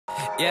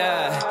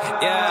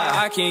Yeah,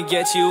 I can't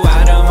get you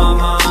out of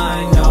my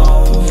mind,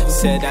 no.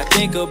 Said I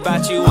think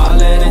about you all of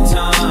the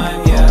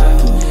time,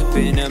 yeah.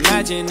 Been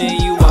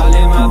imagining you all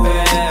in my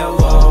bed,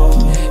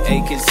 whoa. Hey,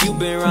 cause you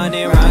been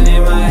running round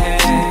in my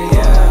head,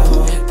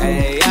 yeah.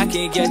 Hey, I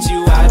can't get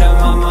you out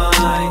of my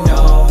mind,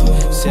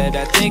 no. Said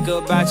I think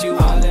about you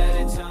all of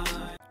the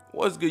time.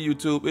 What's good,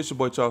 YouTube? It's your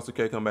boy Charles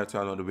K. Come back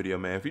to another video,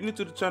 man. If you're new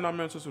to the channel,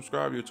 remember to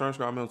subscribe. You turn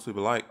subscribe, remember to leave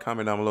a like,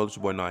 comment down below. This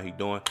your boy know how he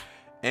doing.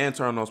 And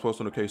turn on those post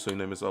notifications so you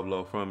never miss an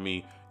upload from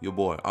me, your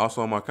boy.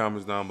 Also, in my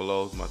comments down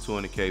below is my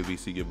 200K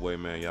VC giveaway,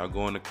 man. Y'all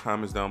go in the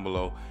comments down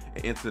below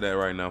and enter that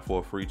right now for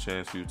a free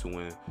chance for you to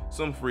win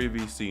some free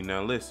VC.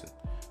 Now, listen,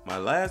 my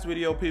last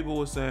video, people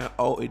were saying,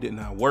 oh, it did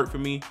not work for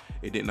me.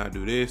 It did not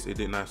do this. It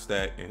did not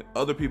stack. And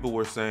other people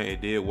were saying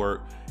it did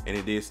work and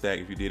it did stack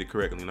if you did it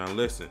correctly. Now,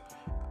 listen,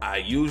 I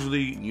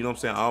usually, you know what I'm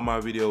saying, all my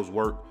videos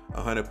work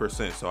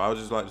 100%. So I would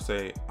just like to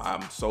say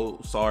I'm so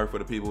sorry for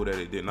the people that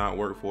it did not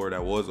work for.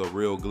 That was a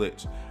real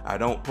glitch. I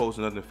don't post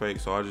nothing fake,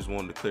 so I just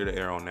wanted to clear the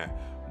air on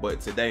that. But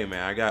today,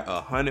 man, I got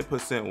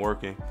 100%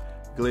 working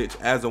glitch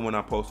as of when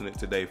I'm posting it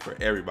today for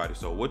everybody.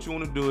 So what you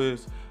want to do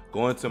is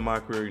go into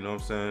MYCAREER, you know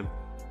what I'm saying?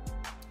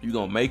 You're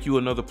gonna make you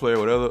another player,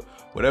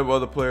 whatever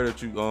other player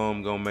that you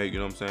gonna make, you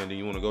know what I'm saying? Then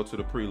you want to go to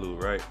the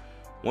prelude, right?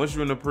 Once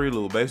you're in the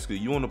prelude, basically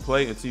you want to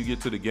play until you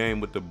get to the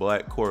game with the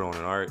black court on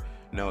it. All right,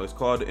 now it's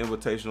called the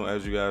invitational,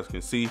 as you guys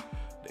can see,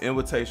 the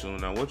invitational.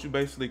 Now what you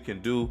basically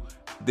can do,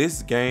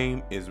 this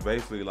game is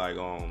basically like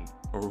a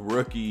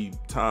rookie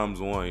times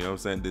one, you know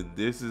what I'm saying?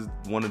 This is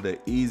one of the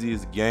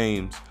easiest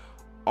games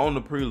on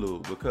the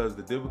prelude because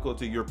the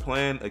difficulty, you're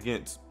playing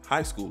against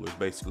high schoolers,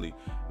 basically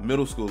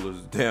middle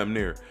schoolers, damn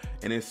near,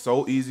 and it's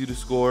so easy to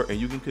score, and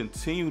you can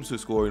continue to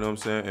score, you know what I'm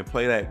saying, and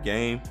play that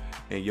game,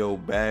 and your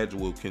badge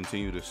will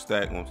continue to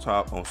stack on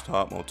top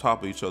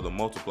of each other,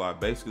 multiply,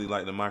 basically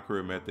like the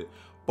MYCAREER method,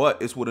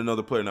 but it's with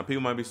another player. Now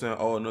people might be saying,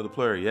 oh, another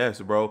player.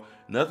 Yes, bro,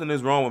 nothing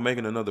is wrong with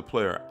making another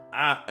player.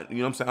 You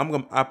know what I'm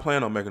saying, I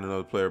plan on making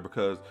another player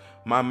because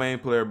my main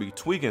player be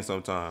tweaking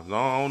sometimes.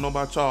 I don't know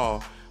about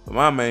y'all, but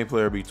my main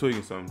player be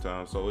tweaking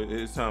sometimes, so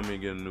it's time for me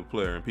to get a new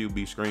player, and people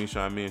be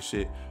screenshotting me and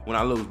shit when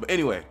I lose. But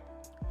anyway,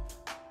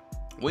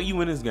 when you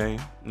win this game, you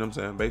know what I'm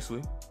saying,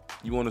 basically,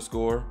 you want to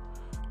score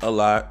a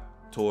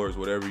lot towards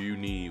whatever you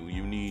need.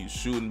 You need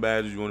shooting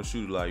badges, you want to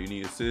shoot a lot. You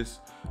need assists,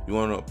 you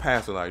want to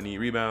pass a lot. You need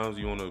rebounds,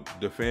 you want to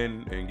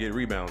defend and get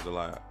rebounds a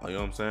lot. You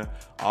know what I'm saying?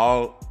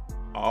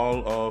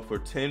 All for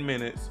 10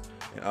 minutes.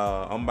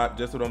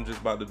 Just what I'm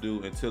just about to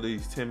do until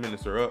these 10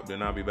 minutes are up.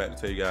 Then I'll be back to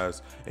tell you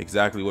guys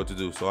exactly what to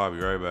do. So I'll be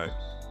right back.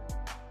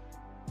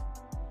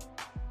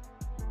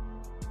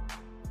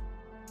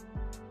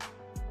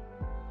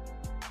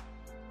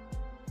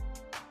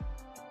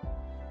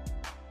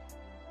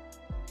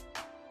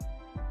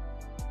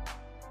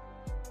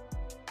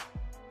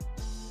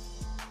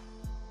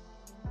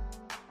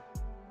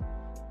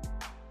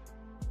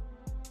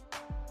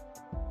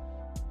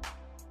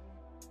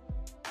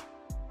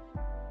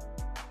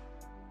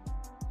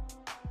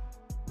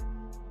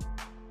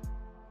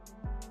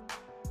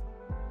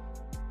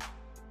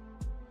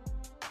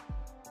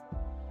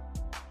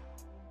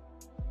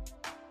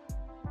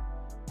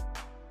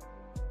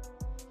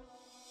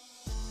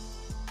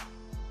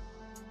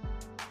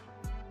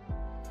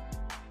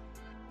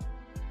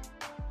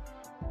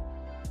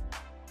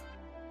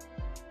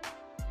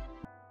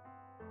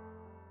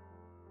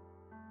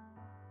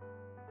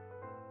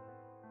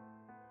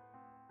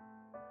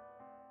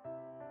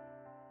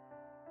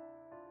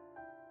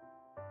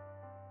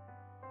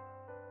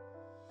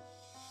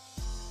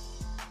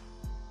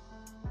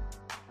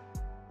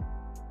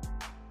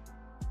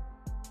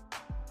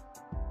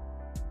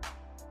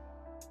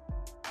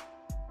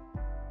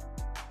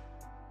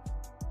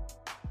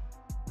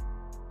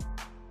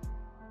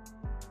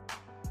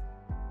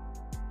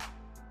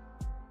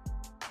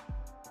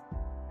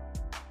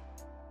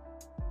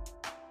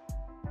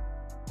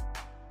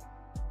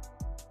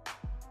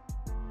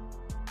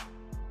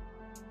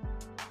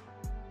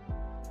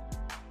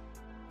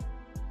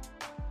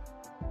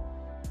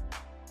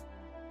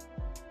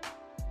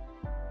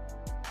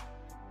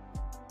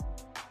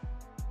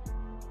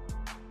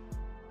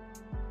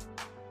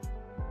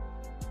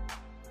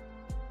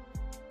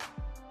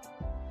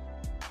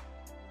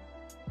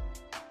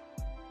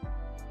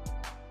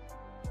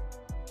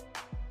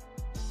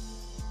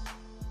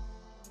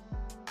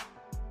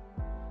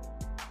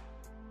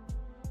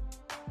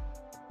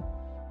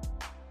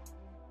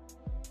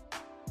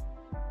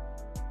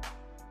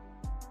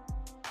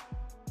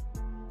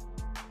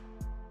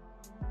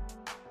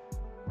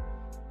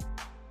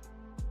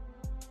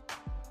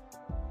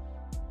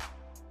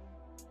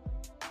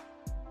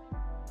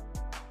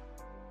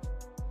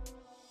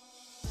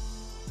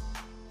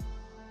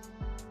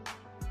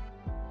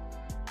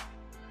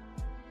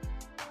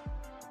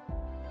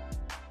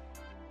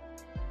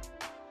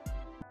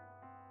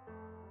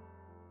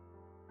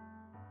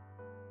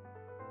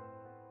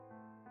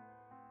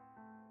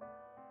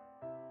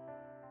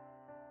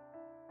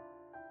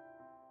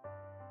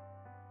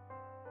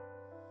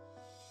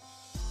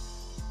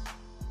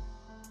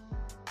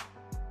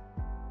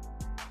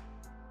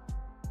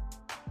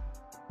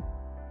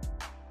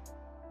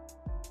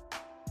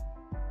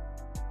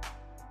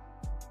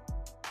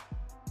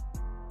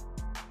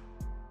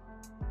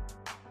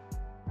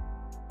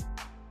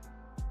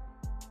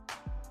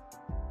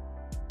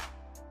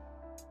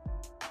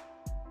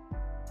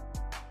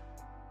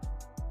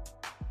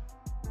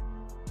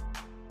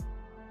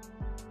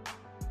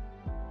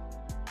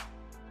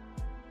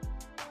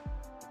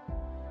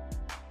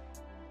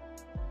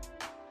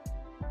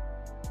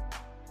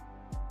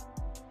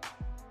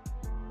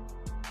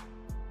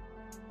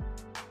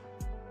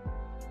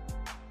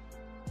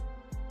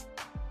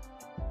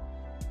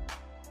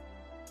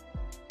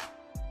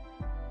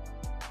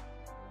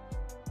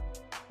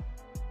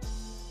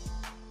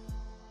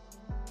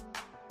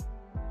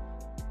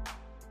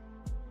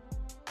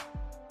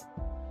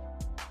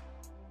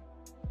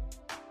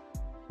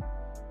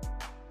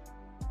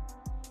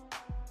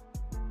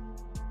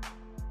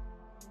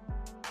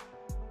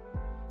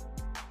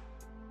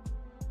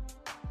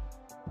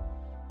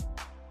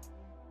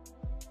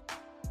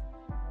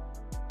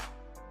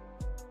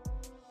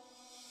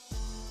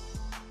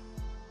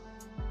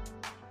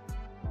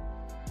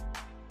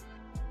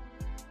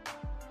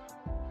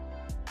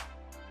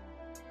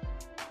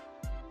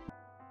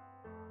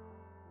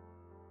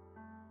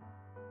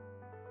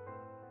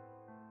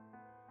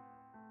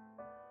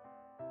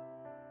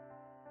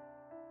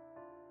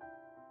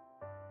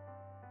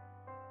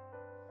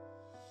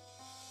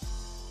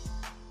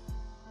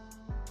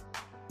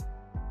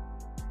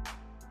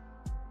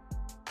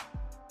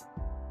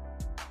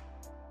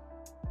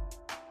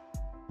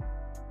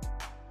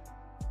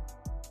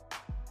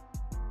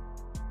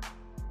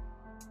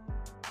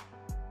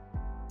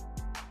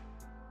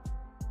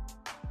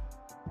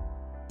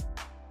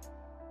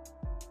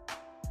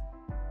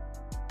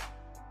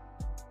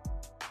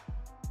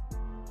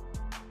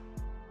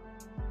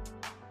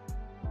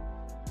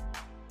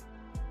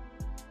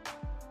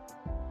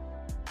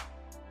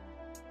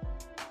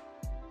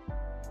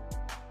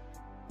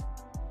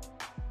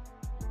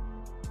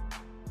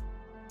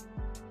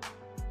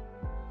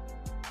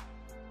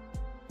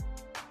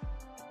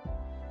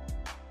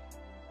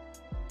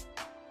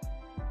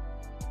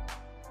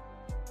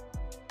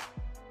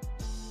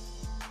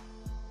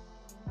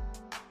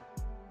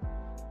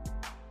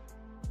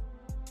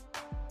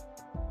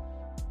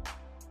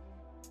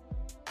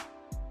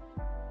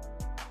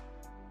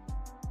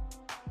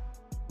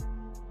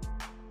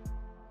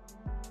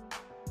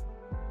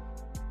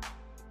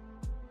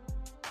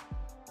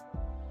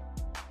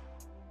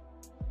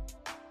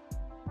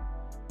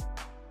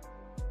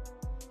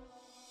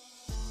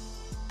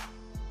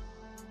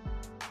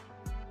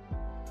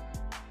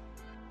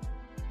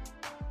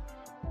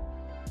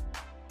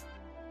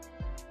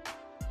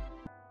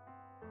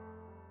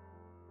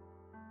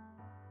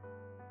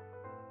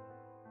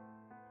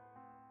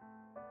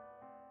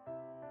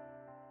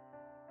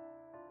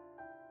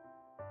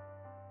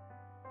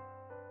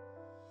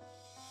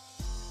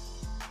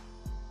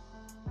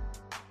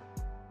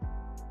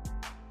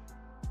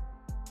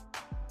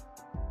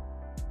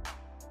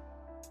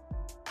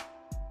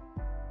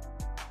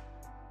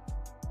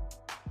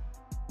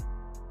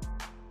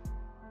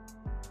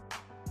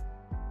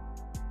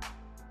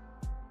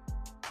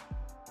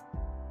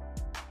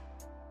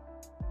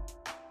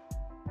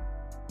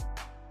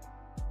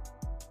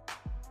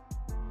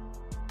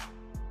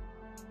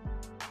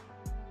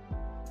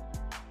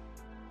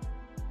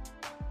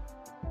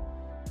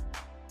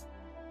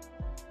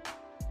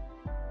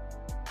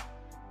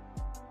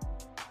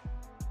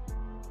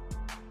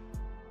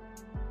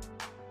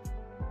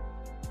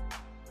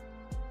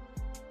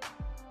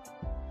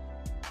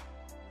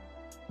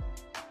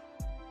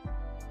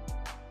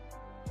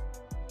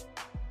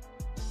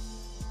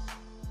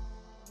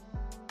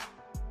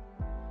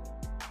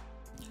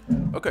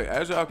 Okay,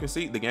 as y'all can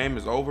see, the game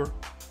is over.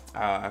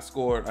 I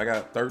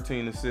got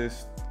 13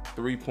 assists,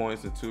 3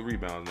 points, and 2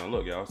 rebounds. Now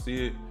look, y'all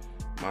see it,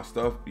 my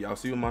stuff, y'all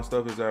see what my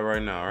stuff is at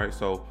right now, all right?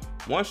 So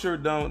once you're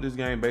done with this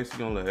game, basically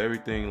gonna let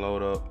everything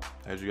load up.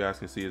 As you guys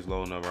can see, it's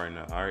loading up right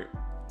now, all right?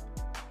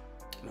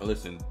 Now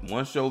listen,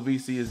 once your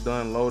VC is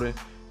done loading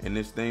and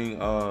this thing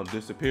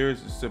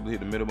disappears, just simply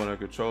hit the middle button of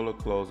the controller,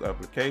 close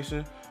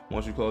application.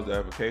 Once you close the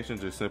application,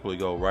 just simply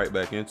go right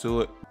back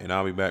into it, and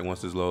I'll be back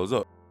once this loads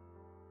up.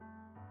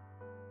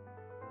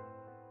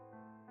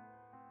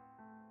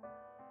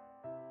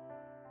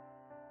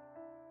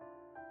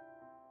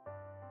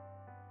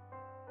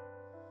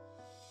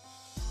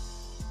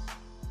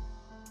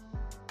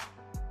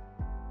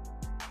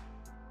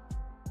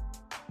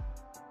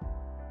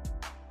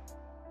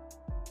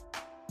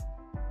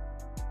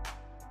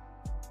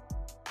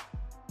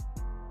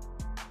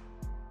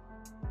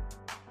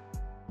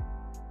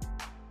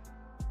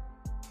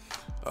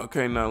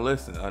 Okay, now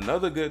listen,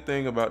 another good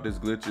thing about this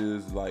glitch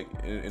is, like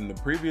in the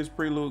previous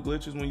prelude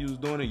glitches, when you was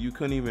doing it, you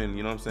couldn't even,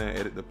 you know what I'm saying,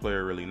 edit the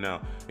player really.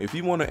 Now, if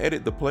you want to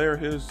edit the player,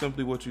 here's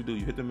simply what you do.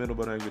 You hit the middle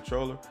button of your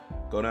controller,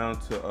 go down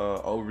to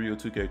overview of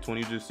 2K20,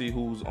 you just see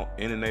who's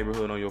in the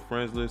neighborhood on your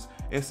friends list,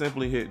 and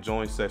simply hit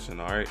join session,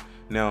 all right?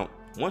 Now,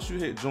 once you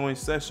hit join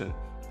session,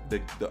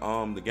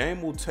 the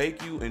game will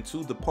take you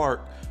into the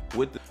park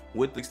with the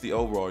 60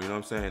 overall, you know what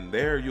I'm saying?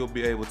 There you'll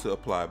be able to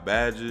apply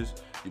badges,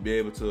 you'll be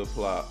able to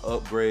apply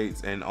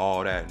upgrades and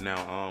all that.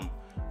 Now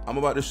I'm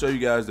about to show you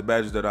guys the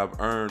badges that I've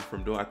earned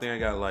from doing. I think I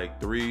got like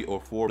 3 or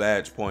 4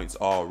 badge points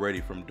already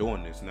from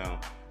doing this.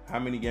 Now, how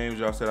many games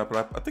y'all said I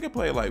played? I think I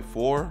played like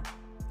 4.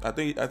 I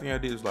think I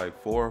did this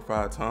like 4 or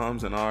 5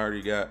 times, and I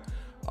already got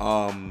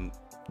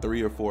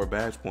 3 or 4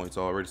 badge points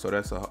already. So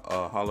that's a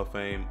Hall of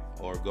Fame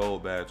or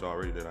gold badge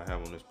already that I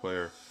have on this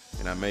player,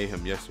 and I made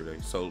him yesterday.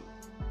 So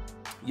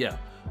yeah,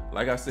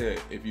 like I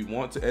said, if you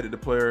want to edit the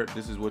player,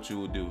 this is what you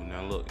will do.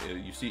 Now look,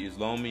 you see it's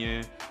loaned me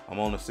in. I'm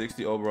on a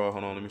 60 overall.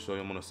 Hold on, let me show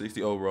you. I'm on a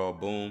 60 overall.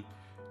 Boom.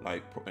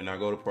 Like, and I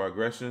go to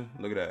progression.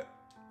 Look at that.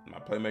 My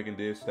playmaking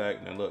did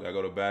stack. Now look, I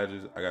go to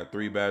badges. I got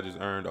 3 badges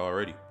earned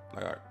already.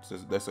 Like,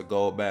 that's a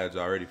gold badge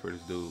already for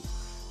this dude.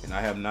 And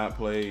I have not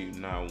played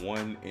not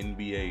one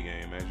NBA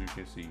game, as you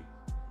can see.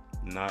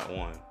 Not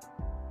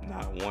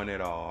one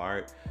at all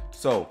right?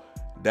 So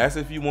that's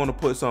if you want to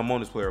put something on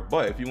this player.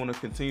 But if you want to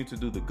continue to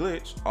do the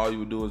glitch, all you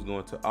would do is go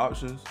into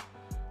options.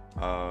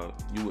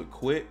 You would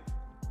quit.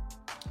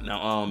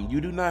 Now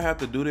you do not have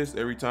to do this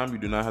every time. You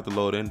do not have to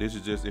load in. This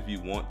is just if you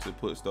want to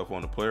put stuff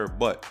on the player.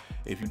 But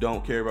if you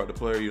don't care about the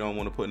player, you don't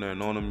want to put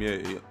nothing on him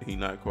yet, he's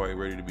not quite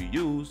ready to be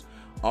used,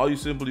 all you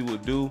simply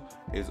would do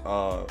is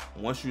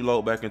once you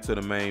load back into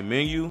the main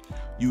menu,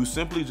 you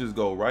simply just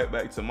go right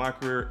back to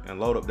MYCAREER and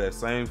load up that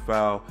same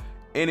file,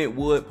 and it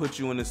would put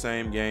you in the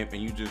same game,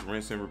 and you just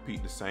rinse and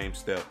repeat the same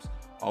steps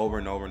over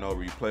and over and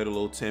over. You played a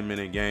little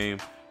 10-minute game,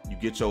 you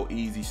get your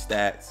easy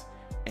stats,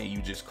 and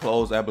you just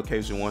close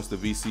application once the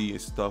VC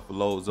and stuff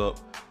loads up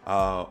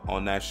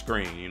on that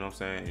screen, you know what I'm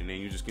saying? And then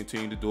you just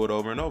continue to do it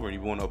over and over. And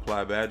if you want to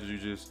apply badges, you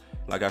just,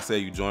 like I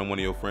said, you join one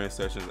of your friend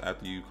sessions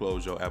after you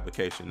close your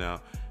application.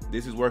 Now,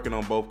 this is working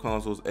on both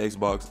consoles,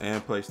 Xbox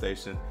and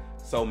PlayStation.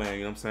 So man, you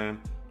know what I'm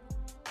saying?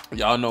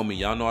 Y'all know me,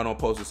 y'all know I don't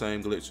post the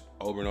same glitch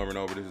over and over and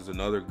over. This is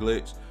another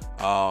glitch.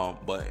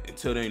 But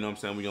until then, you know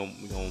what I'm saying, we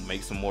gonna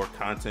make some more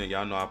content.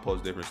 Y'all know I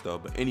post different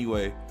stuff. But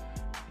anyway,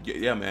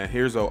 yeah man,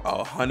 here's a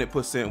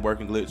 100%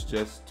 working glitch,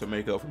 just to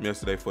make up from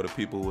yesterday for the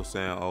people who were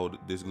saying, oh,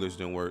 this glitch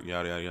didn't work,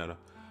 yada yada yada,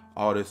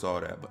 all this, all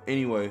that. But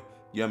anyway,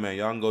 yeah man,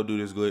 y'all can go do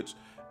this glitch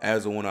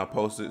as the one I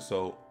posted.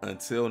 So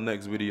until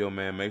next video,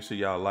 man, make sure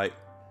y'all like,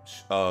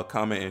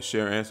 comment and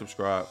share and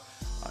subscribe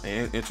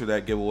and enter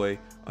that giveaway.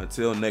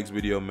 Until next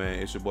video, man,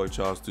 it's your boy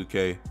Charles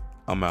 2K.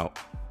 I'm out.